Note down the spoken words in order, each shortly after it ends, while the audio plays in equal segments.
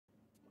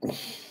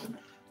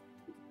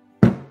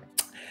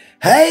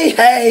Hey,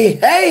 hey,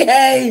 hey,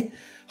 hey.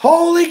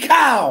 Holy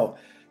cow.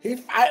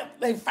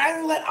 They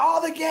finally let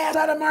all the gas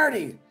out of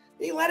Marty.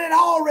 He let it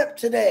all rip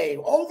today.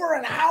 Over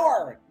an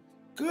hour.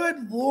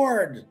 Good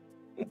Lord.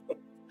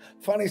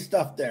 Funny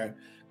stuff there.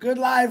 Good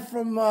live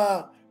from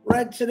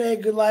Red today.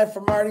 Good live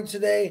from Marty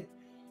today.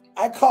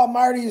 I call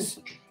Marty's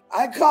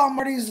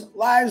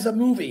lives a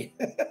movie.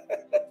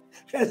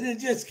 Because it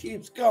just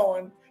keeps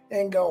going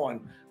and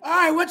going. All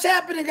right, what's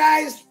happening,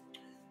 guys?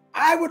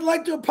 I would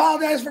like to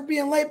apologize for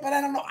being late, but I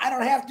don't know. I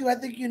don't have to. I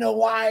think you know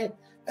why.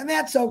 And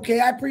that's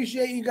okay. I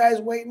appreciate you guys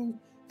waiting.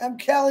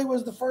 Kelly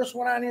was the first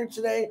one on here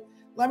today.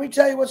 Let me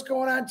tell you what's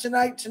going on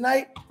tonight.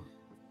 Tonight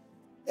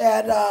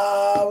at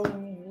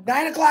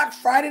 9 o'clock,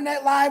 Friday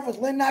Night Live with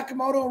Lynn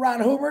Nakamoto and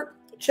Ron Hubert.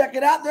 Check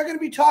it out. They're going to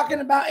be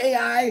talking about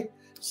AI,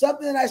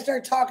 something that I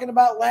started talking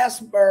about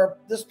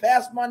this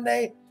past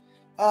Monday.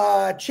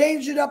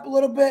 Changed it up a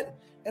little bit,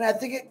 and I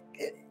think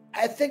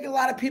I think a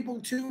lot of people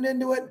tuned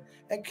into it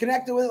and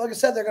connected with it. Like I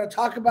said, they're going to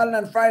talk about it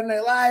on Friday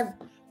Night Live.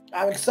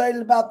 I'm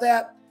excited about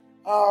that.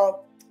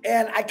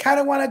 And I kind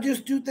of want to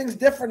just do things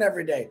different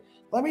every day.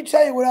 Let me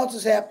tell you what else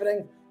is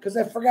happening, because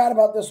I forgot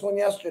about this one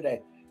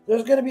yesterday.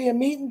 There's going to be a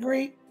meet and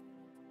greet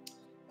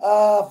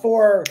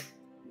for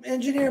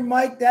Engineer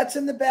Mike. That's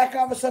in the back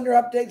office under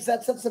updates.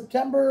 That's at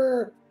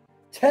September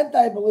 10th,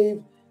 I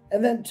believe.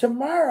 And then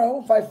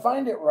tomorrow, if I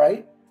find it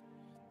right,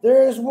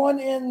 there is one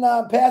in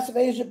Passive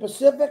Asia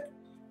Pacific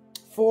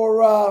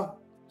for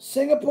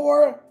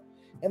Singapore.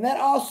 And that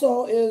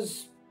also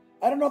is,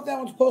 I don't know if that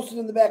one's posted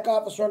in the back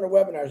office or under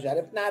webinars yet.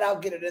 If not, I'll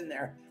get it in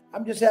there.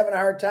 I'm just having a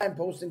hard time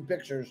posting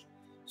pictures.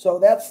 So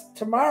that's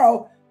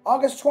tomorrow,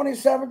 August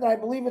 27th, and I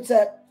believe it's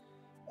at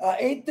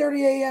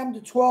 8:30 a.m.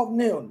 to 12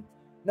 noon.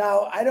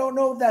 Now, I don't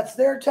know if that's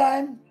their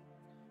time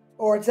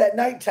or it's at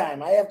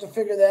nighttime. I have to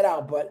figure that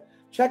out, but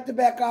check the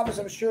back office.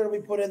 I'm sure it'll be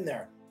put in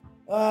there.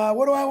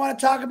 What do I want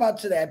to talk about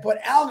today? I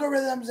put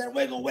algorithms and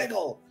wiggle,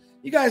 wiggle.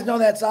 You guys know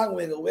that song,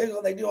 Wiggle,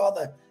 Wiggle. They do all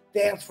the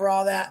dance for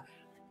all that.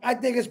 I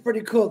think it's pretty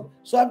cool.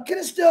 So I'm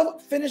going to still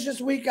finish this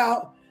week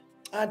out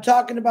on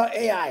talking about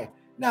AI.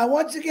 Now,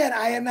 once again,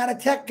 I am not a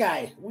tech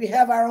guy. We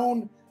have our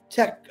own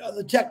tech,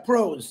 the tech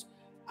pros.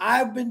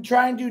 I've been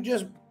trying to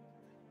just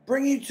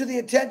bring you to the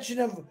attention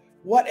of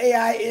what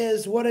AI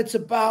is, what it's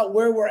about,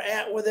 where we're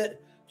at with it.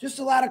 Just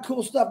a lot of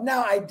cool stuff.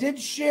 Now, I did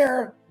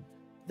share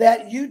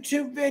that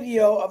YouTube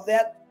video of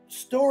that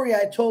story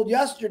I told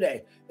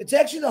yesterday. It's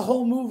actually the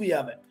whole movie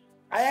of it.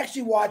 I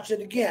actually watched it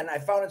again. I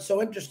found it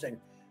so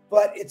interesting.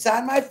 But it's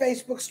on my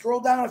Facebook. Scroll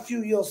down a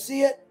few, you'll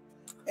see it.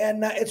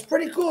 And it's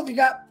pretty cool. If you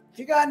got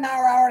an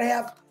hour, hour and a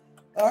half,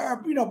 or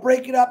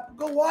break it up,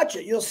 go watch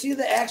it. You'll see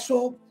the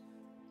actual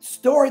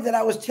story that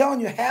I was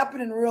telling you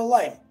happened in real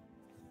life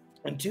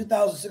in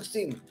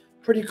 2016.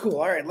 Pretty cool.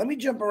 All right, let me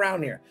jump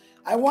around here.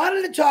 I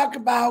wanted to talk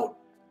about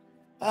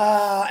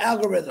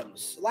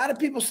algorithms. A lot of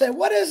people say,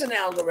 what is an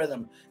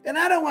algorithm? And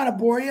I don't want to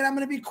bore you, and I'm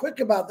going to be quick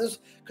about this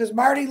because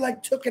Marty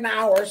took an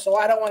hour, so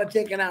I don't want to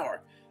take an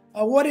hour.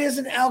 What is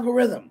an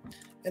algorithm?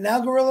 An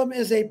algorithm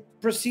is a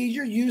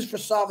procedure used for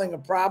solving a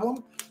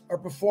problem or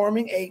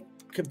performing a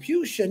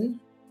computation.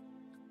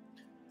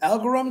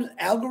 Algorithm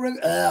act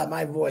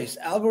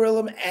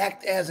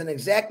as an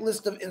exact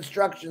list of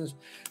instructions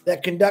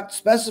that conduct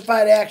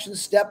specified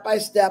actions step by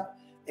step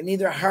in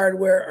either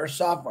hardware or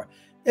software.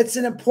 It's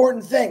an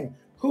important thing.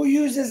 Who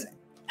uses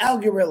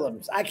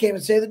algorithms? I can't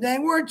even say the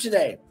dang word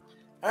today.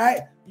 All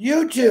right.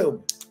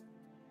 YouTube,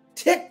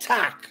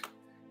 TikTok.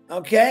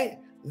 Okay.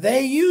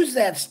 They use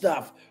that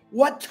stuff.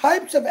 What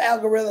types of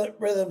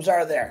algorithms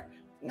are there?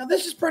 Now,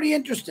 this is pretty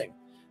interesting.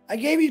 I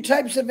gave you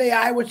types of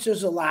AI, which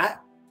there's a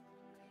lot.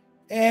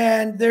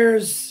 And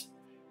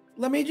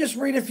let me just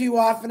read a few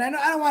off. And I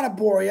don't want to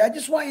bore you. I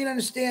just want you to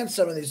understand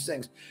some of these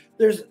things.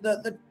 There's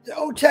the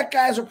old tech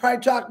guys will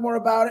probably talk more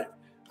about it.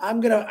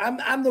 I'm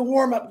the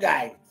warm-up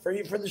guy for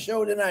you for the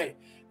show tonight.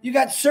 You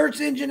got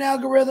search engine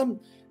algorithm,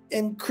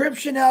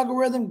 encryption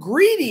algorithm,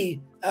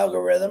 greedy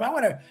algorithm.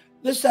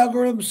 This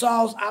algorithm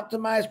solves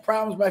optimized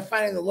problems by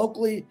finding the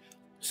locally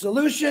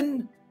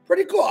solution.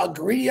 Pretty cool. A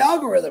greedy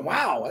algorithm.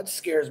 Wow, that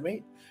scares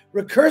me.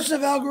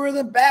 Recursive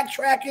algorithm,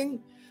 backtracking,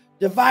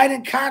 divide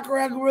and conquer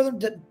algorithm,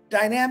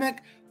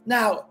 dynamic.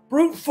 Now,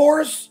 brute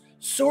force,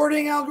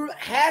 sorting algorithm,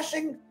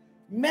 hashing,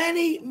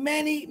 many,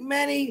 many,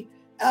 many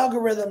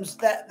algorithms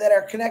that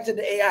are connected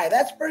to AI.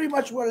 That's pretty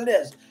much what it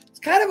is. It's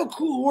kind of a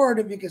cool word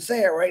if you can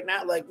say it right,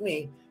 not like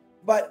me.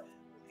 But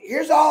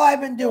here's all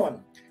I've been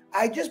doing.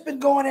 I just been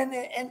going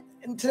in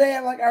and today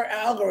I'm like, our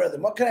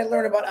algorithm. What can I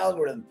learn about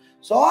algorithm?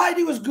 So all I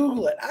do is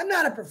Google it. I'm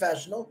not a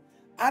professional.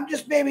 I'm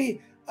just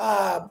maybe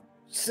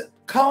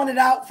calling it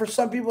out for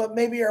some people that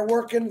maybe are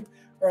working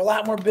or a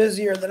lot more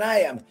busier than I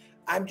am.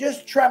 I'm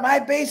just trying. My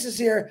basis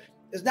here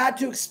is not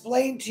to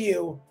explain to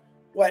you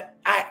what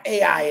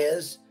AI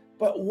is,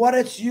 but what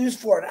it's used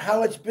for and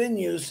how it's been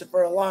used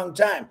for a long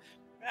time.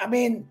 I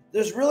mean,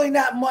 there's really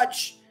not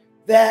much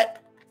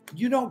that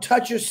you don't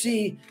touch or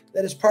see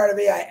that is part of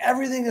AI.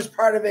 Everything is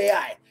part of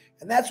AI.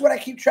 And that's what I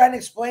keep trying to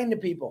explain to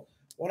people.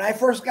 When I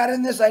first got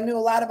in this, I knew a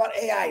lot about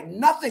AI,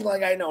 nothing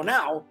like I know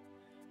now,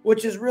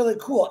 which is really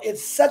cool.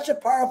 It's such a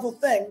powerful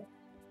thing.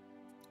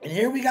 And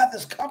here we got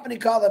this company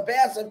called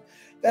ONPASSIVE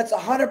that's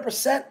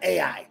 100%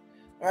 AI.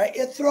 All right,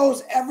 it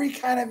throws every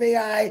kind of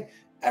AI,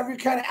 every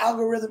kind of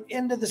algorithm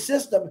into the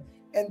system.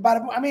 And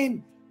I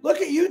mean,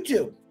 look at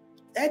YouTube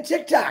and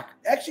TikTok.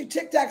 Actually,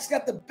 TikTok's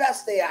got the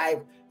best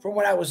AI from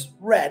what I was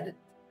read.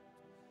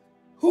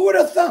 Who would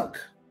have thunk?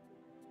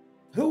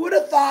 Who would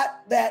have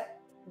thought that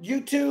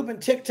YouTube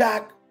and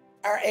TikTok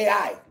are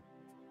AI?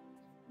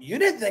 You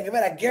didn't think of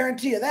it. I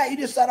guarantee you that. You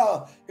just thought,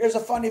 oh, here's a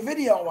funny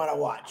video I want to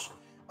watch.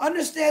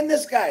 Understand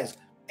this, guys.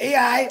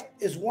 AI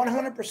is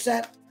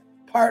 100%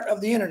 part of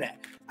the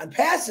internet.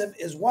 ONPASSIVE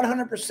is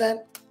 100%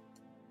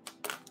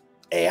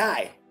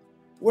 AI.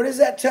 What does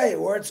that tell you?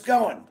 Where it's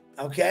going,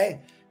 okay?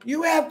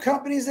 You have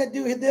companies that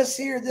do this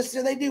here, this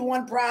here. They do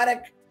one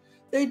product.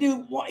 They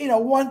do,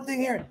 one thing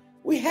here.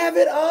 We have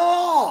it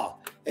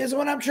all, is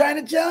what I'm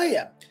trying to tell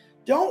you.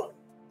 Don't,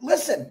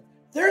 listen,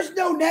 there's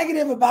no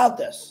negative about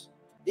this.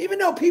 Even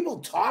though people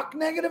talk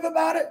negative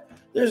about it,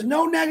 there's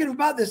no negative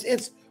about this.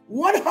 It's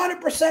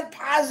 100%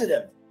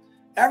 positive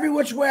every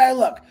which way I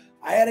look.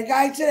 I had a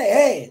guy today,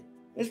 hey,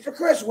 Mr.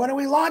 Chris, when are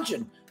we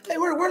launching? Hey,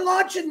 we're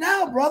launching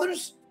now,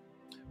 brothers.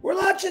 We're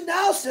launching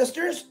now,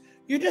 sisters.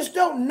 You just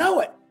don't know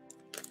it.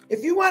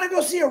 If you want to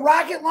go see a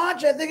rocket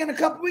launch, I think in a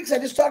couple weeks, I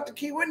just talked to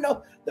Key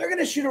Window, they're going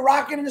to shoot a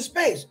rocket into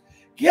space.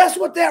 Guess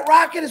what that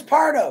rocket is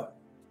part of?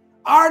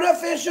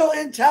 Artificial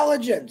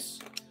intelligence.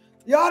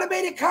 The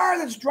automated car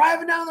that's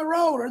driving down the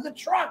road, or the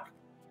truck,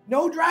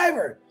 no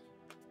driver.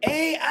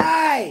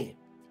 AI,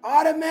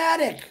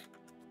 automatic,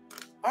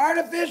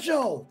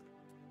 artificial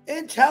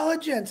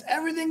intelligence,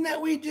 everything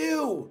that we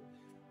do.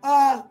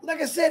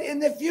 Like I said, in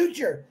the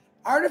future,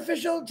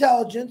 artificial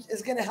intelligence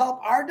is going to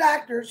help our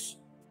doctors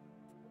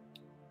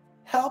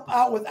help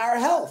out with our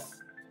health.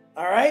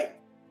 All right?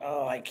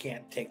 Oh, I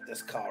can't take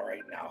this call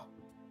right now.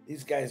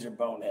 These guys are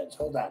boneheads.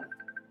 Hold on.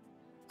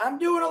 I'm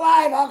doing a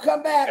live. I'll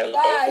come back. Hello.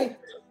 Bye.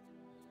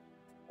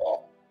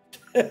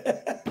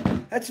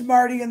 That's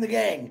Marty and the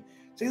gang.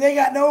 See, they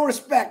got no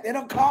respect. They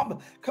don't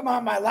come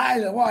on my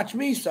lives and watch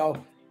me.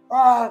 So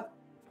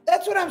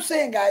that's what I'm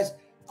saying, guys.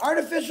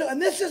 Artificial,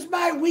 and this is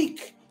my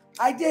week.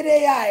 I did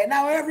AI, and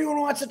now everyone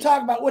wants to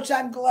talk about, which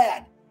I'm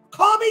glad.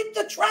 Call me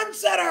the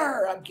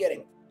trendsetter. I'm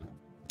kidding.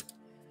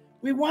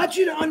 We want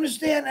you to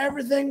understand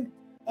everything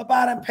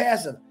about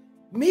ONPASSIVE.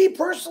 Me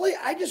personally,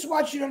 I just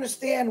want you to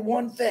understand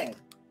one thing.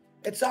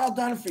 It's all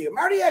done for you.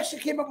 Marty actually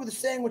came up with a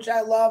saying, which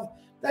I love.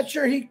 Not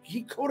sure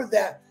he quoted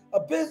that. A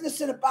business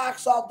in a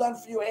box, all done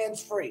for you,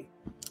 hands-free.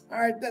 All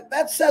right,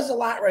 that says a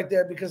lot right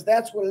there, because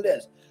that's what it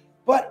is.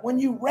 But when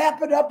you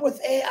wrap it up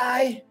with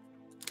AI,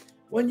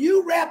 when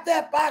you wrap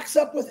that box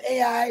up with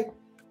AI,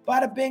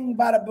 bada bing,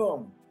 bada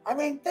boom. I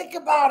mean, think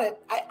about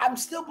it. I'm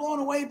still blown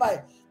away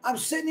by, I'm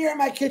sitting here at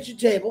my kitchen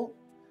table.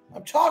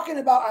 I'm talking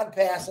about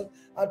ONPASSIVE.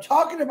 I'm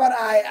talking about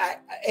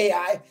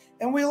AI.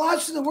 And we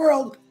launched in the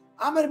world.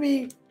 I'm going to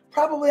be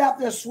probably out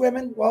there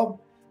swimming.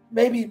 Well,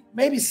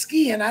 maybe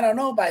skiing. I don't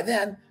know by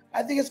then.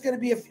 I think it's going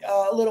to be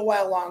a little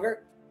while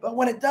longer. But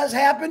when it does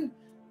happen,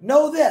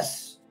 know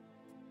this.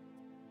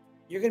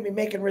 You're going to be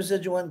making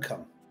residual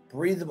income,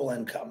 breathable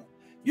income.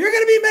 You're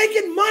going to be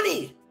making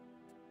money.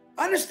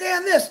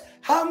 Understand this.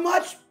 How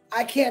much?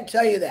 I can't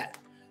tell you that.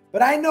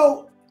 But I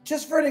know,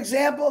 just for an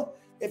example,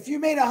 if you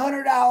made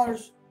 $100,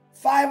 $500,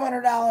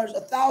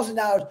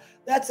 $1,000,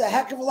 that's a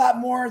heck of a lot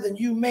more than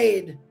you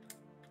made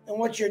in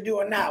what you're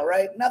doing now,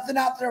 right? Nothing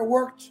out there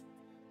worked.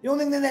 The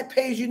only thing that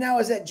pays you now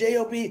is that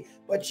job,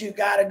 but you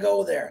got to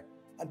go there.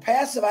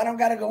 ONPASSIVE, I don't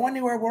got to go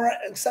anywhere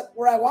except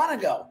where I want to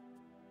go.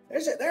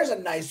 There's a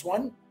nice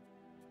one.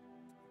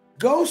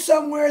 Go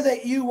somewhere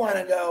that you want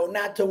to go,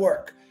 not to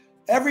work.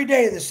 Every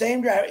day, the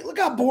same drive. Look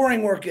how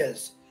boring work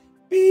is.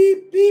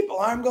 Beep, beep,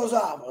 alarm goes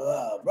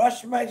off.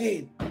 Brush my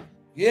teeth.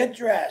 Get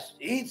dressed.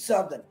 Eat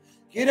something.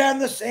 Get on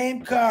the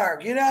same car.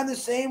 Get on the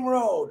same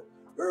road.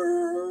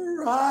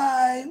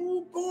 Hi,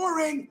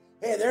 boring.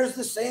 Hey, there's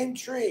the same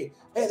tree.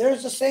 Hey,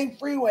 there's the same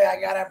freeway I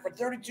got on for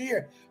 32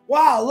 years.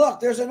 Wow, look,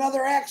 there's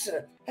another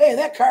accident. Hey,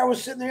 that car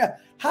was sitting there.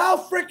 How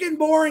freaking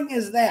boring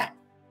is that?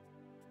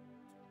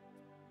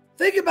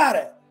 Think about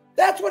it.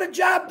 That's what a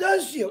job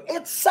does to you.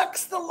 It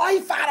sucks the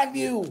life out of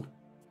you,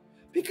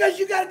 because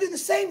you got to do the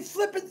same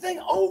flipping thing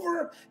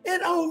over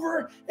and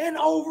over and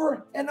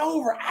over and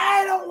over.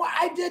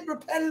 I did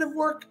repetitive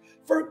work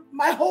for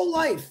my whole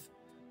life.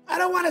 I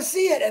don't want to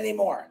see it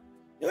anymore.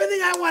 The only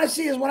thing I want to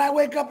see is when I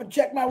wake up and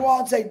check my wall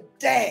and say,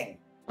 dang,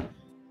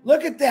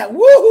 look at that.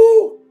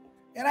 Woohoo.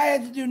 And I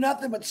had to do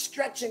nothing but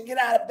stretch and get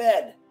out of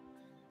bed.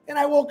 And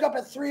I woke up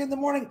at 3 in the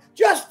morning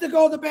just to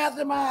go to the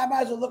bathroom. I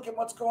might as well look at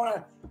what's going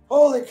on.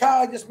 Holy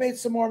cow, I just made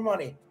some more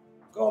money.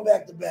 Going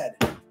back to bed.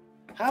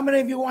 How many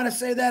of you want to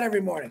say that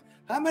every morning?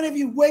 How many of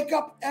you wake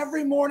up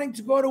every morning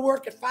to go to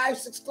work at 5,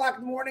 6 o'clock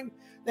in the morning?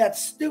 That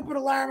stupid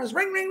alarm is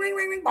ring, ring, ring,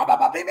 ring, ring. Bah, bah,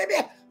 bah, bah, bah,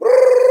 bah.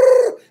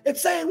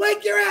 It's saying,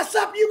 wake your ass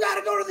up. You got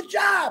to go to the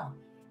job.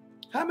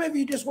 How many of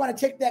you just want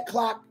to take that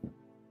clock,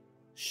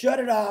 shut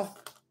it off,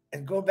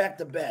 and go back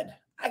to bed?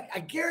 I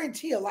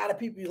guarantee a lot of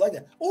people you like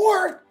that.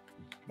 Or,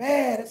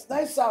 man, it's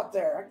nice out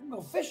there. I can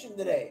go fishing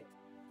today.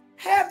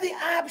 Have the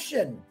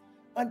option.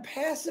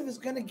 ONPASSIVE is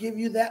going to give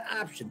you that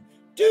option.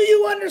 Do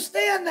you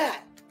understand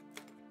that?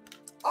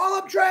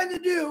 All I'm trying to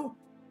do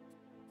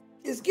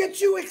is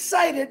get you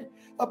excited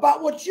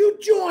about what you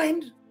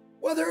joined,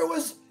 whether it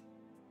was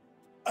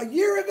a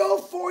year ago,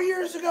 4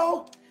 years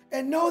ago,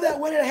 and know that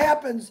when it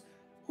happens,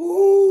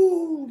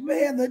 ooh,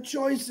 man, the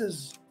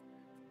choices.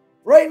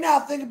 Right now,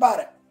 think about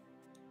it.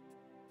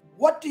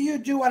 What do you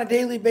do on a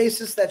daily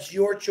basis that's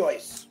your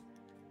choice?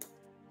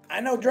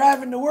 I know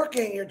driving to work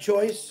ain't your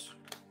choice.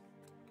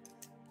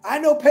 I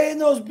know paying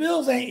those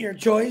bills ain't your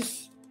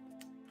choice.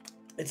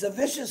 It's a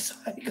vicious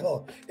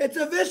cycle. It's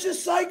a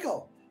vicious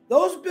cycle.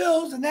 Those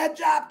bills and that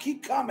job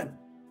keep coming.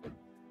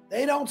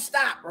 They don't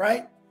stop,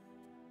 right?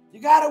 You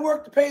got to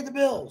work to pay the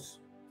bills.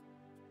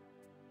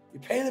 You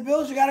pay the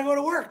bills, you got to go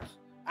to work.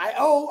 I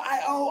owe,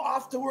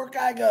 off to work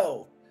I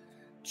go.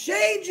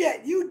 Change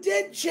it. You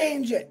did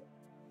change it.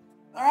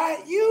 All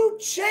right? You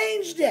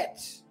changed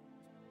it.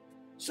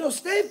 So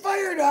stay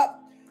fired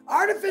up.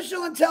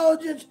 Artificial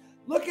intelligence,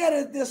 look at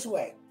it this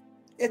way.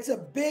 It's a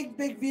big,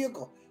 big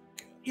vehicle.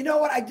 You know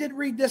what? I did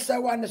read this. I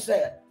wanted to say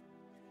it.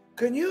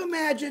 Can you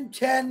imagine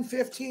 10,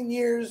 15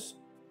 years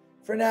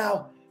from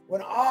now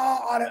when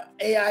all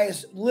AI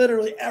is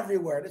literally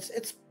everywhere?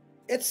 It's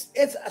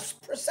a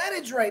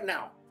percentage right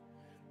now.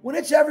 When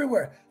it's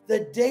everywhere,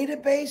 the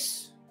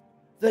database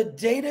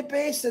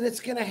that it's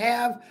going to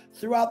have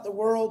throughout the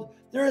world,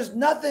 there is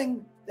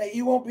nothing that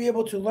you won't be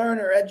able to learn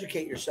or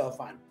educate yourself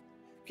on.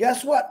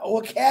 Guess what?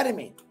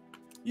 Academy.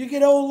 You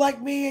get old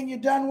like me and you're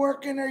done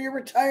working or you're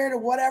retired or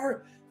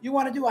whatever. You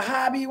want to do a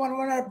hobby. You want to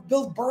learn how to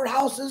build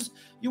birdhouses.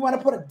 You want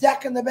to put a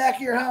deck in the back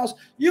of your house.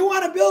 You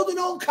want to build an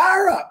old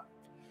car up.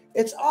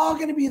 It's all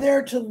going to be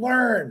there to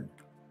learn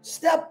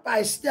step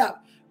by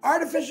step.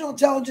 Artificial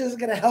intelligence is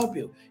going to help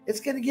you. It's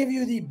going to give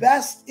you the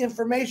best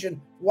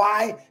information.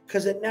 Why?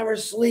 Because it never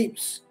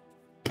sleeps.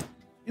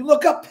 You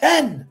look up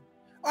pen.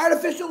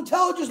 Artificial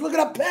intelligence, look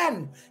up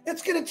pen.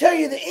 It's going to tell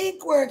you the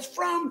ink, where it's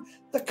from,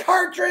 the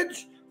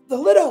cartridge, the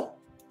little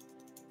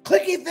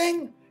clicky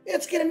thing.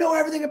 It's going to know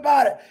everything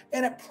about it.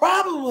 And it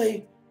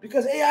probably,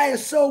 because AI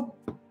is so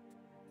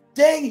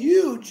dang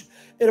huge,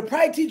 it'll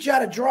probably teach you how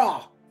to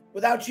draw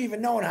without you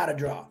even knowing how to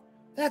draw.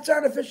 That's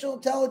artificial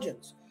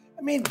intelligence.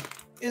 I mean,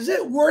 is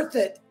it worth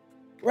it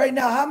right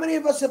now? How many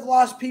of us have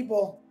lost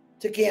people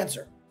to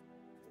cancer?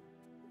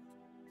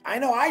 I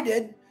know I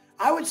did.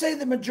 I would say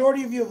the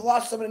majority of you have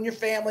lost someone in your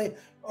family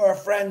or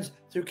friends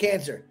through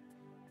cancer.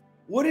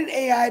 Wouldn't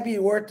AI be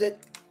worth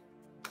it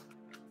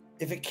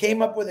if it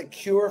came up with a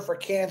cure for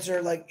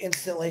cancer like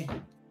instantly?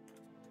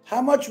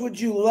 How much would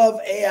you love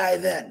AI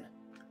then?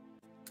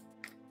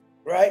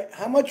 Right?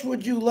 How much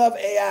would you love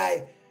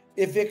AI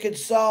if it could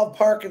solve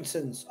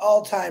Parkinson's,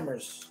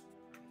 Alzheimer's?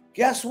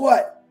 Guess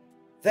what?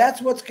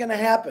 That's what's going to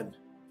happen.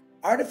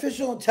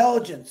 Artificial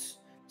intelligence.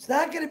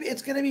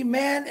 It's going to be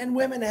man and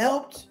women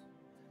helped.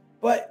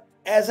 But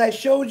as I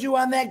showed you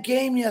on that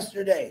game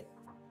yesterday,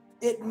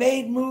 it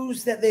made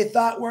moves that they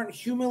thought weren't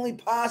humanly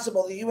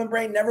possible. The human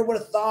brain never would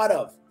have thought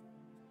of.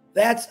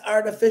 That's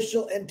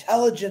artificial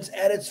intelligence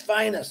at its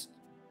finest.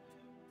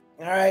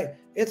 All right.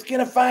 It's going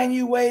to find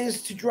you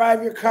ways to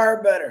drive your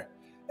car better,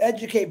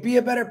 educate, be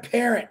a better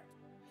parent.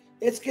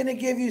 It's going to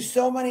give you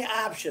so many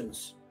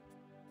options.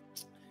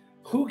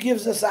 Who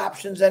gives us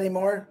options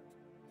anymore?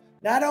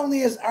 Not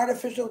only is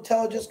artificial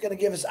intelligence going to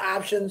give us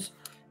options,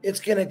 it's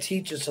going to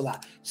teach us a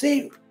lot.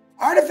 See,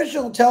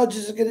 artificial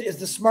intelligence is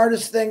the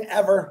smartest thing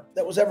ever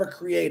that was ever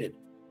created.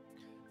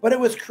 But it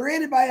was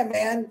created by a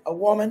man, a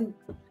woman,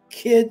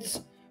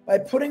 kids, by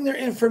putting their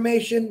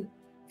information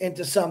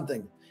into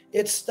something.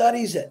 It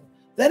studies it.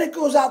 Then it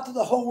goes out to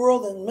the whole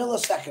world in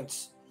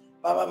milliseconds.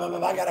 I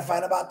got to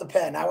find about the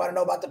pen. I want to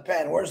know about the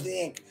pen. Where's the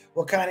ink?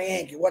 What kind of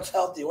ink? What's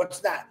healthy?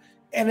 What's not?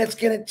 And it's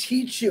going to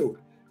teach you.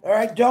 All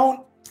right?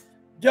 Don't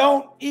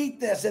eat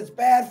this. It's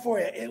bad for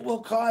you. It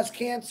will cause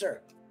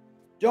cancer.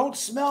 Don't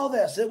smell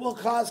this. It will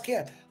cause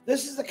cancer.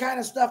 This is the kind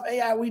of stuff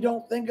AI we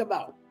don't think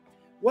about.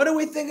 What do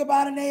we think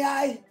about in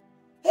AI?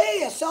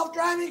 Hey, a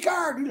self-driving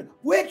car.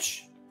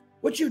 Which,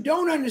 what you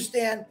don't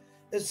understand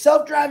is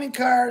self-driving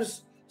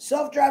cars,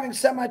 self-driving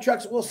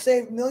semi-trucks will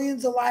save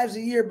millions of lives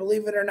a year,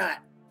 believe it or not.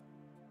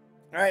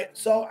 All right,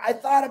 so I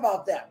thought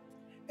about that.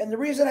 And the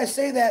reason I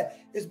say that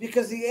is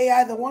because the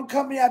AI, the one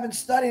company I've been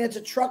studying, it's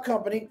a truck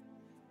company.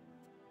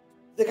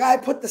 The guy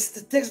put the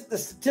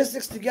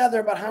statistics together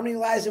about how many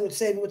lives it would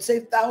save. It would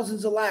save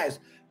thousands of lives.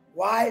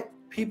 Why?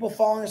 People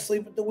falling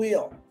asleep at the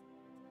wheel.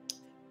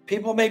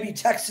 People may be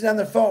texting on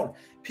their phone.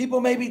 People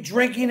may be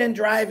drinking and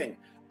driving.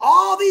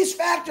 All these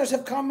factors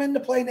have come into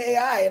play in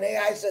AI. And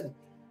AI said,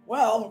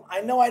 well, I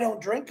know I don't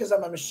drink because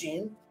I'm a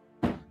machine.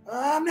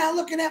 I'm not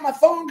looking at my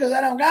phone because I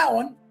don't got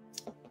one.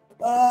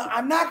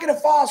 I'm not going to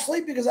fall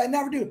asleep because I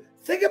never do.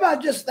 Think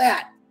about just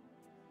that.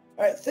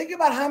 All right, think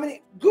about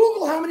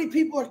Google how many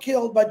people are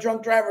killed by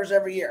drunk drivers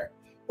every year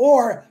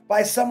or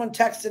by someone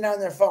texting on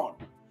their phone.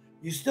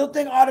 You still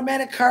think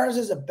automatic cars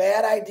is a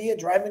bad idea,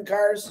 driving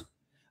cars?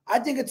 I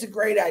think it's a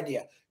great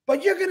idea.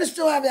 But you're going to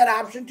still have that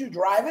option to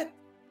drive it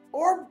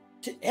or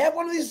to have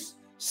one of these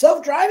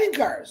self-driving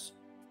cars.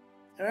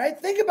 All right?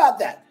 Think about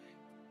that.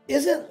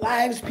 Isn't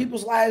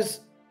people's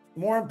lives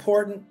more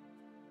important?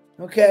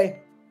 Okay.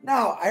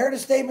 Now, I heard a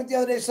statement the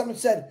other day. Someone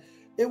said,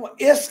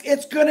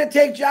 it's going to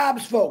take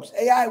jobs, folks.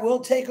 AI will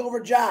take over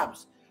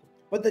jobs.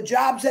 But the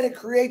jobs that it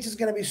creates is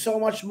going to be so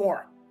much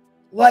more.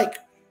 Like,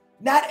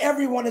 not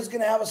everyone is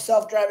going to have a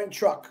self-driving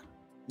truck.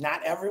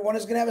 Not everyone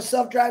is going to have a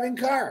self-driving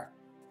car.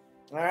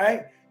 All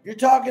right? You're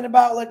talking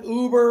about like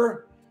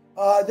Uber.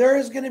 There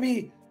is going to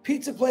be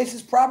pizza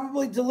places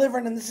probably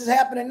delivering, and this is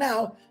happening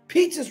now,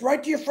 pizzas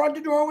right to your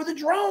front door with a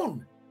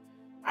drone.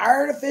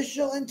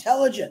 Artificial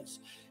intelligence.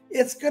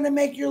 It's going to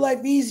make your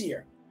life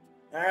easier.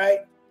 All right?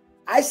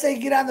 I say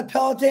get on the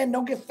Peloton,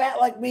 don't get fat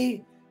like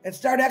me, and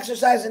start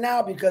exercising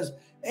now because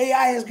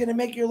AI is going to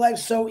make your life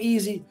so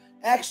easy.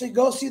 Actually,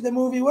 go see the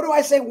movie. What do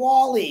I say?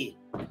 WALL-E.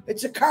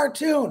 It's a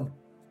cartoon.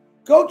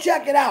 Go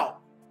check it out.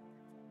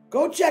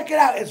 Go check it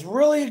out. It's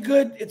really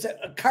good. It's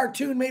a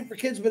cartoon made for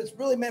kids, but it's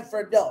really meant for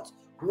adults.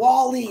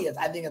 WALL-E,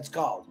 I think it's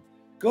called.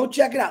 Go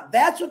check it out.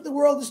 That's what the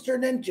world has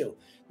turned into.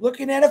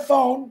 Looking at a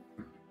phone,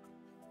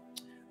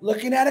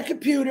 looking at a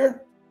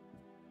computer.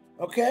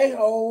 Okay.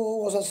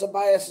 Oh,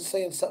 Sabias is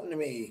saying something to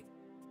me.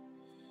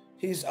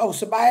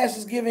 Sabias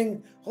is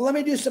giving. Well, let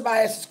me do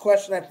Sabias'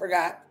 question. I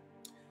forgot.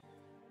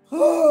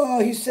 Oh,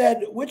 he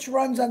said, which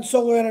runs on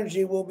solar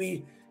energy will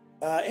be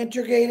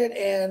integrated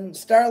and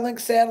Starlink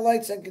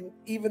satellites and can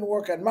even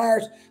work on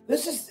Mars?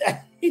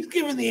 He's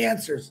giving the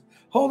answers.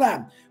 Hold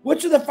on.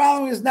 Which of the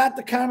following is not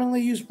the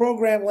commonly used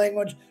program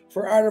language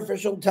for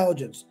artificial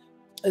intelligence?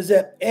 Is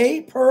it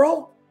A,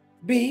 Perl,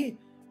 B,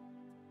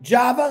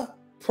 Java,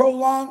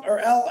 Prolong, or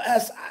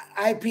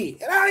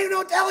LSIP? And I don't even know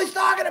what the hell he's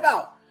talking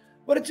about,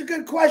 but it's a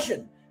good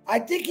question. I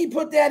think he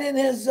put that in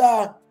his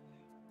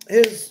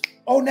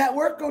own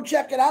network. Go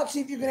check it out.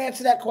 See if you can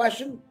answer that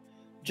question.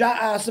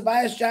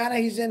 Sabias Jana,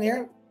 he's in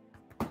here.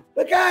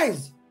 But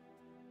guys,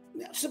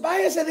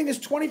 Sabias, I think, is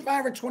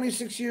 25 or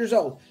 26 years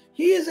old.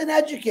 He is an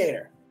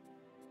educator.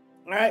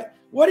 All right.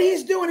 What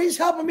he's doing, he's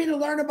helping me to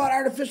learn about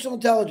artificial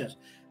intelligence.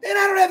 And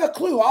I don't have a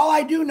clue. All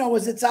I do know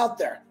is it's out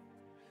there.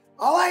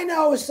 All I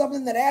know is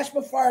something that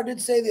ASHMUFAREH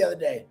did say the other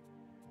day.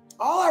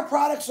 All our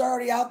products are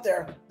already out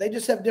there. They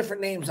just have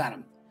different names on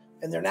them.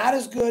 And they're not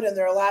as good and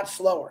they're a lot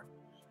slower.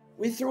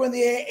 We threw in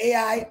the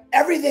AI,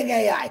 everything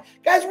AI.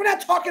 Guys, we're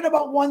not talking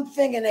about one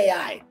thing in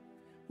AI.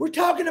 We're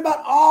talking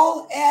about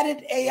all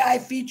added AI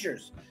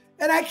features.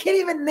 And I can't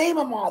even name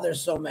them all.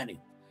 There's so many.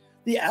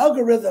 The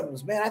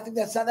algorithms, man, I think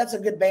that's a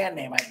good band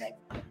name, I think.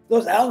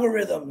 Those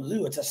algorithms,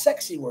 ooh, it's a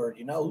sexy word,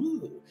 you know.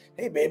 Ooh,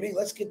 hey, baby,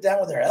 let's get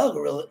down with our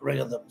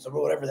algorithms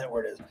or whatever that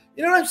word is.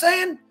 You know what I'm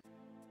saying?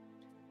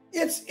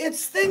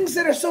 It's things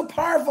that are so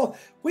powerful.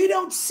 We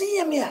don't see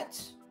them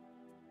yet.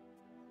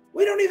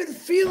 We don't even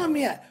feel them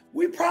yet.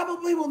 We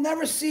probably will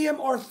never see them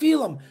or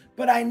feel them,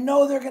 but I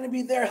know they're going to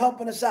be there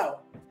helping us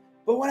out.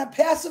 But when a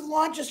passive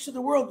launches to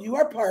the world, you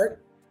are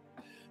part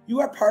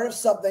of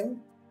something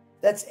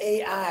that's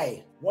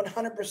AI,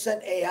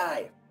 100%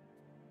 AI.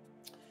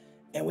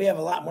 And we have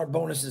a lot more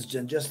bonuses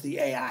than just the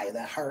AI.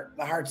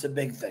 The heart's a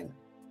big thing.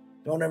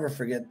 Don't ever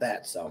forget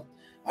that. So,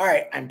 all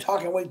right, I'm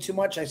talking way too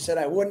much. I said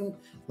I wouldn't.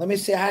 Let me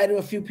say hi to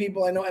a few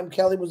people. I know M.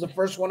 Kelly was the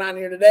first one on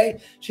here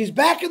today. She's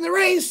back in the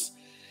race.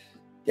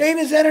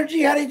 Dana's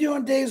Energy, how you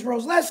doing? Dave's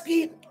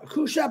Rosleski,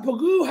 Akusha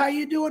Pogu, how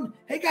you doing?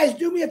 Hey, guys,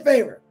 do me a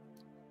favor.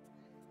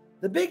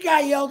 The big guy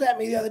yelled at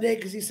me the other day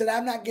because he said,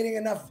 I'm not getting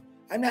enough.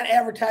 I'm not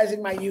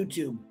advertising my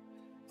YouTube.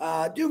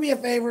 Do me a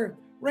favor,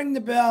 ring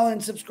the bell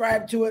and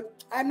subscribe to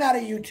it. I'm not a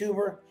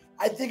YouTuber.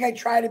 I think I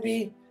try to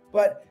be,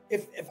 but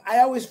if I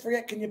always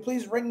forget, can you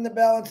please ring the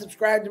bell and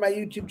subscribe to my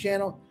YouTube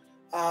channel?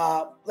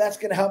 That's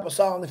going to help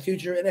us all in the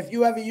future. And if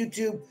you have a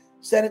YouTube,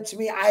 send it to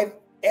me. I've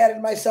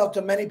added myself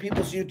to many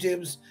people's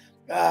YouTubes.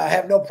 I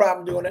have no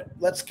problem doing it.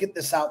 Let's get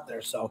this out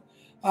there. So,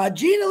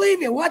 Gina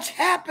Levy, what's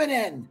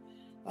happening?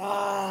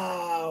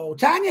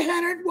 Tanya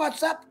Hennard,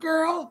 what's up,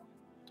 girl?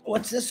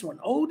 What's this one?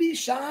 Odie,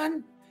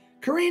 Sean,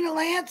 Karina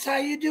Lance, how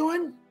you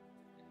doing?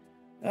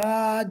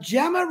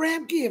 Gemma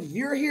Ramke, if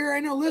you're here, I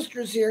know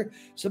Lister's here.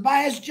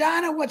 Sabias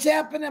Jana, what's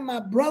happening? My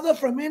brother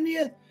from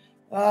India.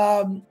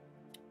 Bangani,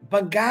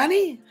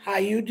 how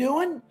you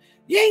doing?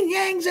 Ying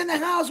Yang's in the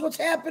house. What's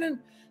happening?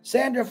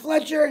 Sandra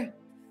Fletcher.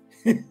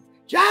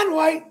 John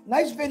White,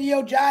 nice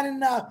video. John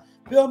and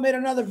Bill made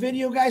another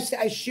video, guys.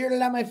 I shared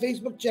it on my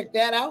Facebook. Check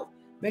that out.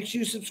 Make sure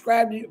you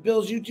subscribe to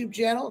Bill's YouTube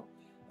channel.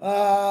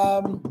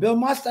 Bill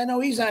Must, I know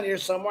he's on here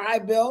somewhere. Hi,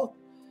 Bill.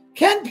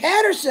 Ken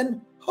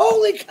Patterson.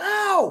 Holy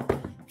cow.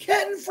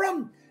 Ken,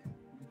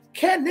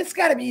 it's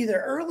got to be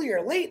either early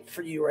or late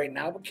for you right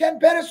now. But Ken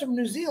Patterson from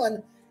New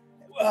Zealand,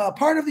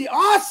 part of the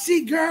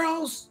Aussie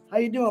Girls. How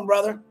you doing,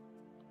 brother?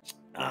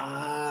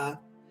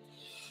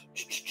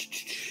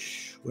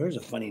 Where's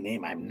a funny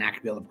name I'm not going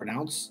to be able to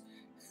pronounce?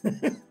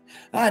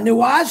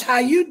 Nuaz, how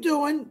you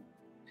doing?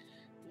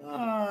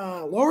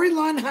 Lori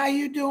Lund, how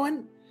you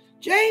doing?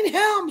 Jane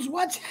Helms,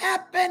 what's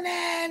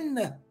happening?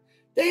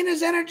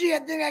 Dana's Energy, I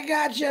think I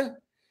got you.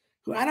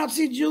 I don't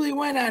see Julie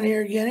Wynn on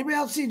here again. Anybody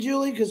else see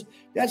Julie? Because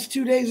that's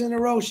 2 days in a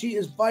row. She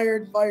is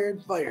fired.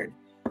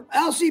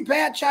 LC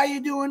Patch, how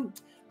you doing?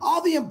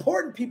 All the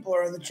important people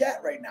are in the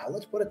chat right now.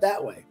 Let's put it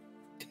that way.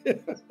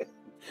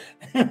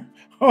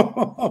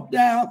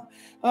 Now,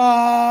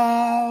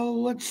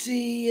 let's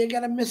see. I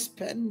got a miss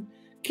pen.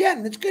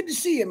 Ken, it's good to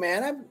see you,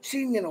 man. I haven't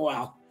seen you in a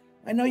while.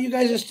 I know you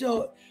guys are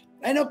still.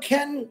 I know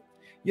Ken,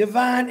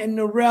 Yvonne, and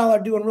Norel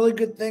are doing really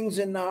good things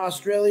in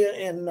Australia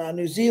and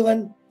New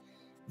Zealand.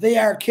 They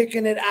are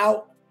kicking it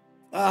out.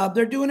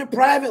 They're doing it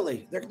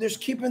privately. They're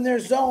keeping their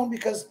zone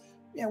because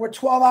we're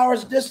 12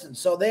 hours distance.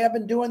 So they have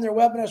been doing their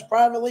webinars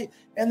privately,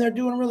 and they're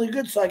doing really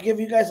good. So I give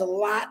you guys a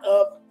lot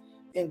of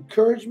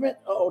encouragement.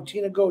 Oh,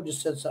 Tina Go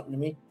just said something to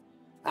me.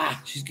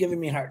 She's giving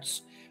me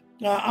hearts.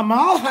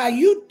 Amal, how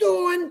you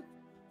doing?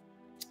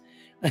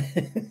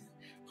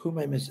 Who am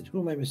I missing?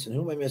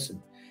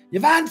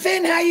 Yvonne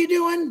Finn, how you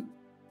doing?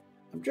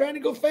 I'm trying to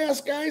go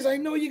fast, guys. I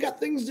know you got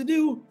things to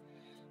do.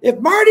 If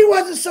Marty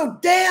wasn't so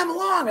damn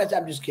long,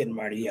 I'm just kidding,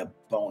 Marty. You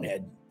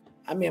bonehead.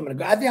 I think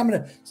I'm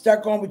gonna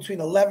start going between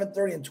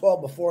 11:30 and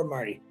 12 before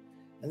Marty,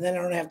 and then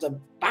I don't have to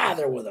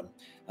bother with him.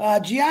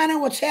 Gianna,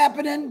 what's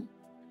happening?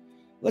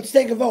 Let's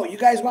take a vote. You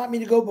guys want me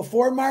to go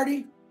before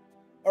Marty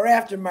or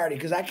after Marty?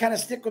 Because I kind of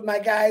stick with my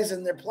guys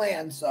and their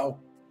plans. So,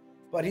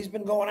 but he's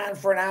been going on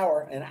for an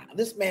hour, and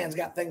this man's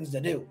got things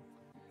to do.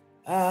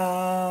 Who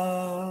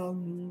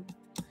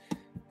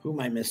am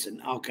I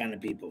missing? All kind of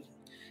people.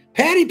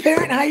 Patty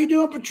Parent, how you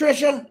doing,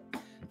 Patricia?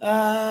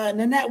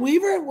 Nanette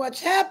Weaver, what's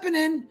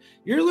happening?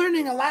 You're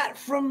learning a lot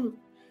from,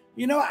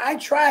 I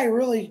try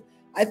really.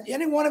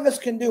 Any one of us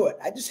can do it.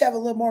 I just have a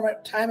little more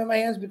time in my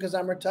hands because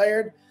I'm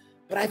retired,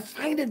 but I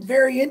find it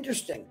very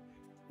interesting.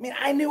 I mean,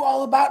 I knew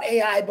all about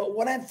AI, but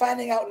what I'm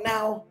finding out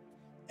now,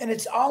 and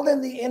it's all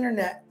in the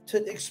internet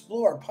to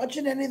explore,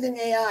 punching anything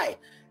AI.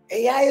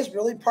 AI is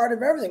really part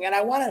of everything. And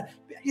I want to,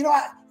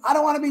 I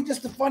don't want to be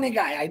just a funny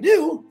guy. I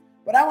do.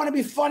 But I want to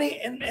be funny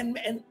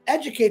and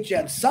educate you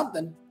on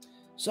something.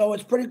 So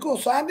it's pretty cool.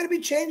 So I'm going to be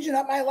changing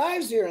up my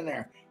lives here and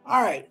there.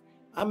 All right.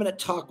 I'm going to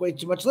talk way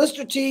too much.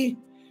 Lister T.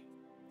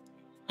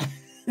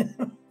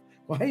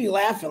 Why are you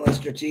laughing,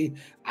 Lister T?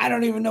 I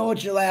don't even know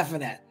what you're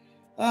laughing at.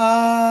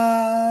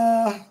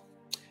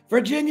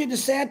 Virginia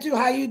DeSanto,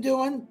 how you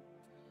doing?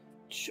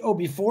 Oh,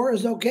 before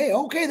is okay.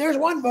 Okay, there's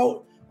one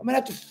vote. I'm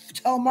going to have to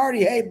tell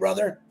Marty, hey,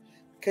 brother,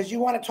 because you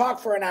want to talk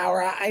for an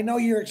hour. I know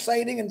you're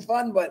exciting and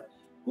fun, but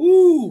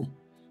ooh,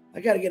 I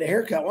got to get a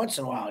haircut once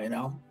in a while,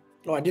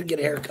 Oh, I did get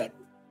a haircut.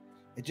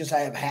 It's just I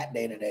have a hat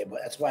day today,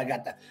 but that's why I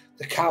got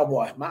the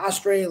cowboy, my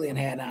Australian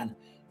hat on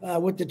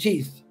with the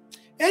teeth.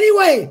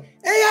 Anyway,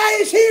 AI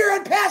is here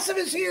and Passive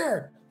is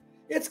here.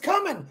 It's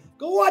coming.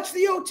 Go watch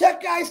the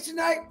OTech guys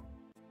tonight.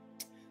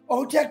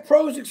 OTech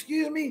Pros,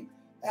 excuse me.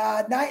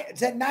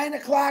 It's at 9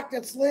 o'clock.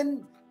 That's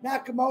Lynn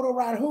Nakamoto,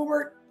 Ron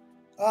Hubert.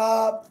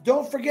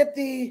 Don't forget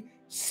the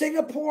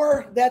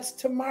Singapore. That's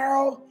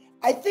tomorrow.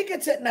 I think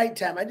it's at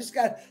nighttime. I just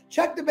got to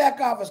check the back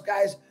office,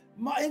 guys.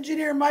 My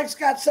engineer Mike's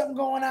got something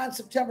going on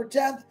September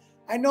 10th.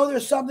 I know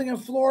there's something in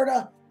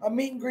Florida, a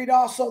meet and greet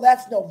also.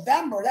 That's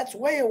November. That's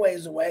way a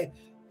ways away.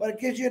 But it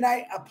gives you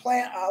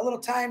a little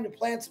time to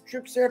plan some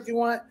trips there if you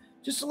want.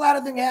 Just a lot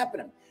of things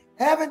happening.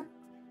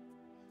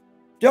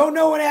 Don't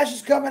know when Ash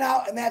is coming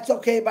out, and that's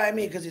okay by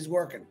me because he's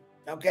working.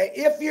 Okay?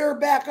 If your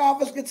back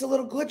office gets a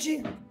little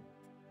glitchy,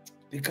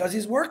 because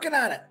he's working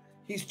on it.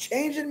 He's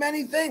changing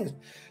many things.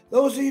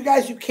 Those of you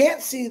guys who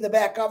can't see the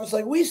back office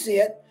like we see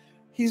it,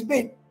 he's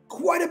made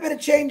quite a bit of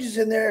changes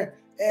in there,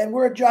 and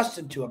we're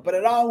adjusting to it. But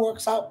it all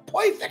works out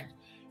perfect.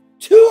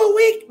 2 a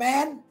week,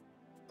 man.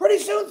 Pretty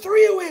soon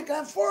 3 a week,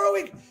 and 4 a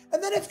week,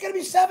 and then it's going to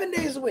be 7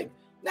 days a week.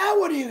 Now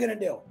what are you going to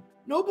do?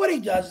 Nobody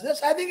does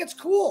this. I think it's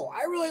cool.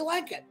 I really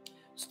like it.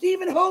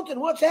 Stephen Holton,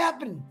 what's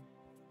happened?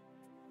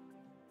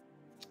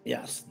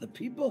 Yes, the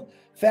people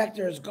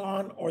factor is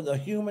gone, or the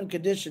human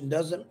condition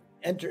doesn't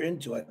enter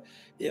into it.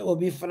 It will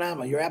be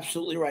phenomenal. You're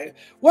absolutely right.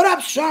 What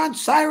up, Sean?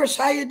 Cyrus,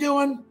 how you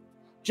doing?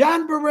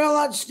 John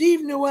Barilla,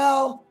 Steve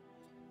Newell,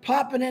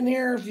 popping in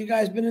here if you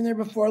guys been in there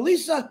before.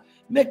 Lisa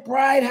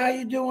McBride, how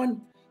you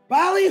doing?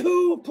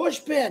 Ballyhoo,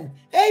 Pushpin.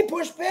 Hey,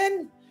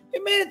 Pushpin,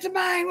 you made it to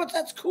mine.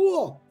 That's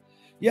cool.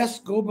 Yes,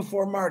 go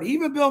before Marty.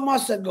 Even Bill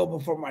Musk said go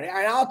before Marty. All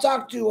right, I'll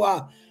talk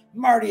to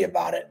Marty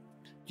about it.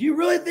 Do you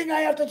really think I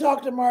have to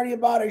talk to Marty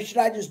about it, or should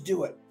I just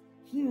do it?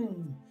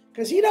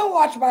 Because he don't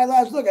watch my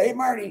lives. Look, hey,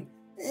 Marty.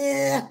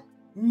 He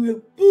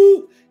don't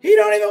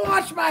even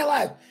watch my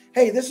live.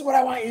 Hey, this is what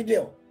I want you to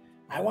do.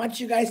 I want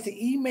you guys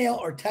to email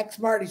or text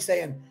Marty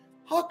saying,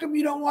 how come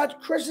you don't watch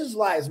Chris's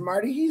lives,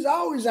 Marty? He's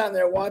always on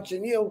there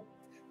watching you.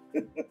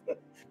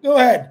 Go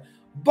ahead.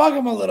 Bug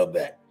him a little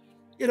bit.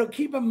 It'll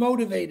keep him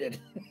motivated.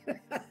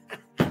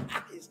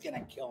 He's going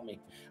to kill me.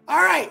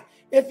 All right.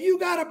 If you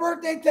got a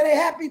birthday today,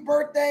 happy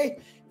birthday.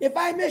 If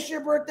I miss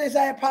your birthdays,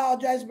 I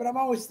apologize, but I'm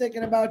always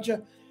thinking about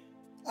you.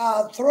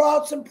 Throw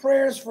out some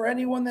prayers for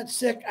anyone that's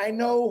sick. I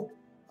know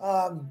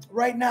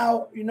right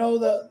now,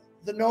 the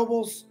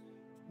Nobles,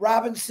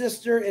 Robin's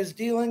sister is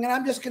dealing, and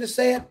I'm just going to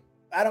say it.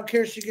 I don't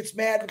care if she gets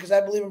mad because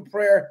I believe in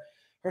prayer.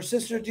 Her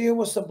sister dealing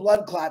with some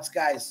blood clots,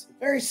 guys.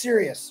 Very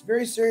serious,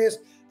 very serious.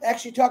 I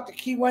actually talked to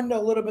Key Wendo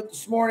a little bit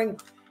this morning,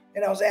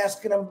 and I was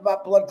asking him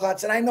about blood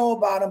clots, and I know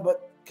about them,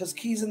 but because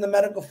Key's in the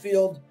medical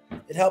field,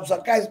 it helps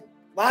out. Guys,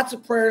 lots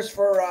of prayers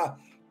for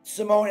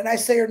Simone, and I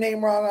say her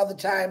name wrong all the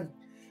time.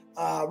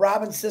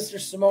 Robin's sister,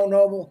 Simone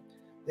Noble.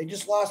 They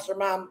just lost their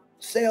mom.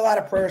 Say a lot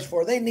of prayers for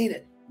her. They need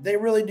it. They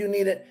really do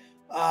need it.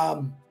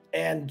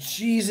 And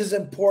she's as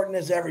important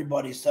as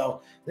everybody.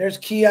 So there's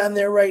Key on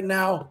there right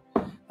now.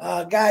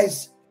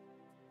 Guys,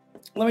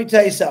 let me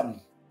tell you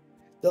something.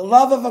 The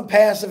love of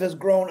ONPASSIVE has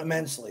grown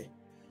immensely.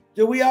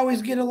 Do we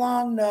always get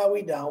along? No,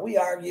 we don't. We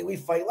argue. We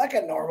fight like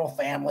a normal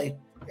family.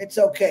 It's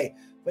okay.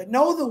 But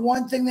know the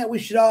one thing that we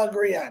should all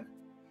agree on,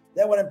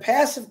 that when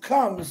ONPASSIVE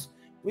comes,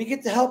 we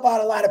get to help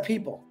out a lot of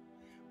people.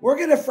 We're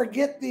going to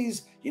forget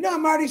these. You know how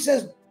Marty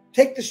says,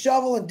 take the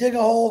shovel and dig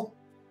a hole?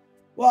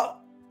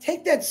 Well,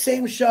 take that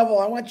same shovel.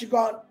 I want you to go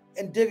out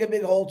and dig a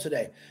big hole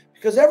today.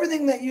 Because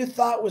everything that you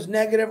thought was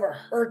negative or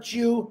hurt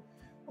you,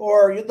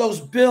 or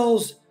those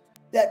bills,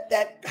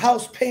 that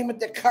house payment,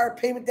 that car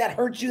payment that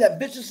hurts you, that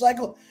vicious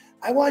cycle,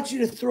 I want you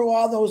to throw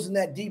all those in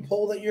that deep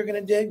hole that you're going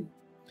to dig.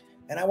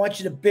 And I want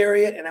you to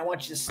bury it, and I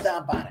want you to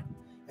stomp on it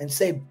and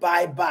say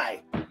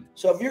bye-bye.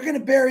 So if you're going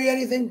to bury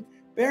anything,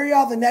 bury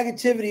all the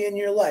negativity in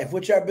your life,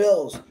 which are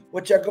bills,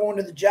 which are going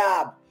to the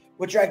job,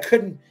 which I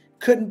couldn't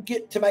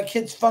get to my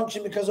kid's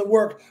function because of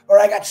work, or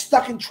I got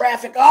stuck in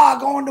traffic,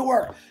 going to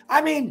work.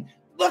 I mean,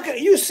 look at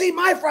it. You see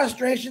my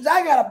frustrations.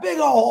 I got a big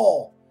old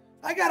hole.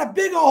 I got a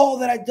big old hole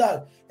that I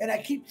dug, and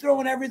I keep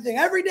throwing everything.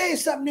 Every day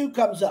something new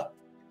comes up.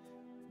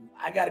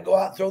 I got to go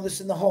out and throw this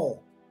in the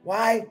hole.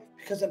 Why?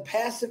 Because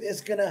ONPASSIVE is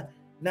going to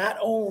not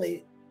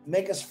only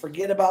make us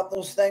forget about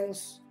those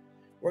things,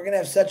 we're going to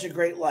have such a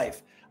great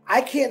life.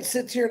 I can't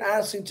sit here and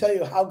honestly tell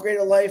you how great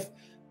a life,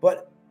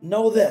 but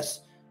know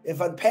this. If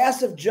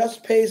ONPASSIVE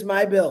just pays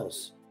my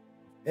bills,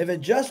 if it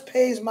just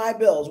pays my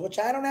bills, which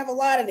I don't have a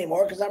lot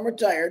anymore because I'm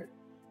retired,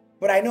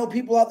 but I know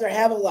people out there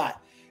have a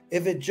lot.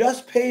 If it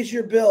just pays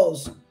your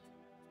bills,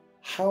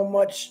 how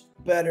much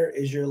better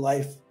is your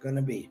life going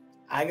to be?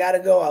 I got to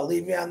go. I'll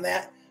leave you on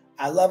that.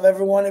 I love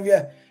every one of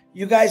you.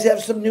 You guys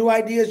have some new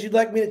ideas you'd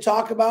like me to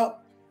talk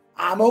about?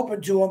 I'm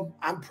open to them.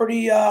 I'm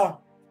pretty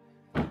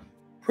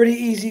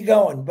easy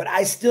going, but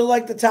I still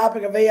like the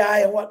topic of AI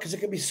and what, because it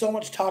could be so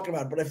much talking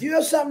about. But if you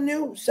have something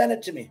new, send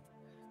it to me.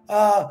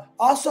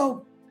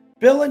 Also,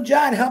 Bill and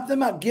John, help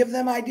them out. Give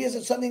them ideas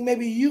of something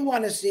maybe you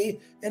want to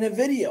see in a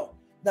video.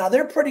 Now,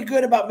 they're pretty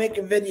good about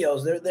making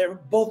videos. They're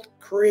both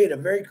creative,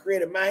 very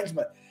creative minds,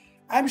 but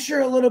I'm sure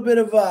a little bit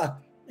of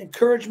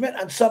encouragement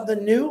on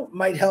something new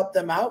might help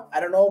them out. I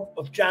don't know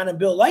if John and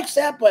Bill likes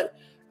that, but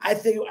I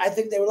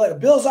think they would like it.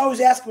 Bill's always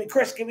asking me,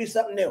 Chris, give me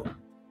something new.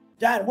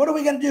 John, what are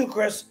we going to do,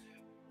 Chris?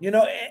 You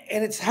know,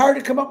 and it's hard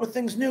to come up with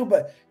things new,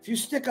 but if you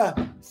stick a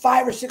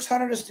 500 or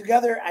 600 of us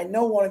together, I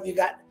know one of you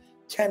got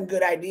 10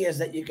 good ideas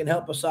that you can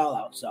help us all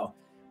out. So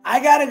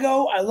I got to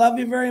go. I love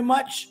you very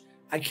much.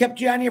 I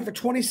kept you on here for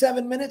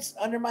 27 minutes,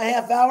 under my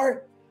half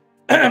hour.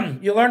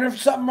 You learning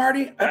something,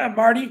 Marty?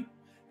 Marty,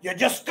 you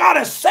just got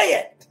to say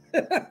it.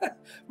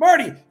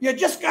 Marty, you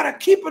just got to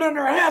keep it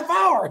under a half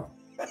hour.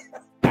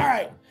 All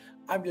right.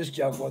 I'm just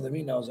joking with him.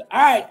 He knows it.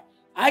 All right.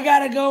 I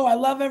got to go. I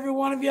love every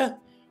one of you.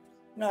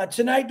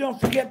 Tonight,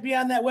 don't forget, be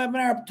on that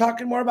webinar. I'm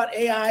talking more about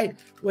AI,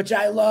 which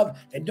I love.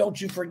 And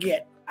don't you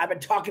forget, I've been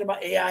talking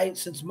about AI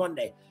since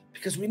Monday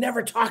because we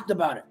never talked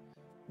about it.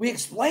 We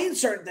explained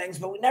certain things,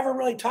 but we never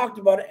really talked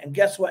about it. And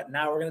guess what?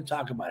 Now we're going to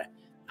talk about it.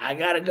 I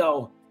got to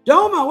go.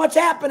 Doma, what's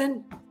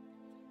happening?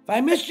 If I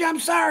missed you, I'm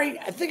sorry.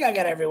 I think I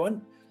got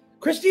everyone.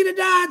 Christina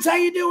Dodds, how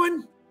you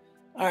doing?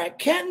 All right,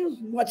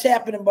 Kenton, what's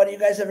happening, buddy? You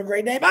guys have a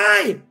great day.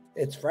 Bye.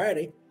 It's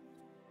Friday.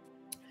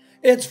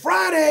 It's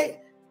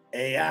Friday.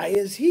 AI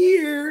is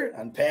here.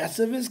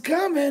 ONPASSIVE is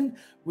coming.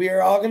 We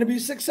are all going to be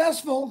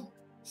successful.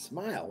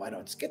 Smile. Why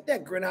don't you get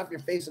that grin off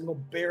your face and go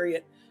bury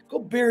it? Go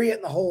bury it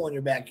in the hole in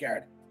your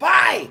backyard.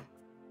 Bye.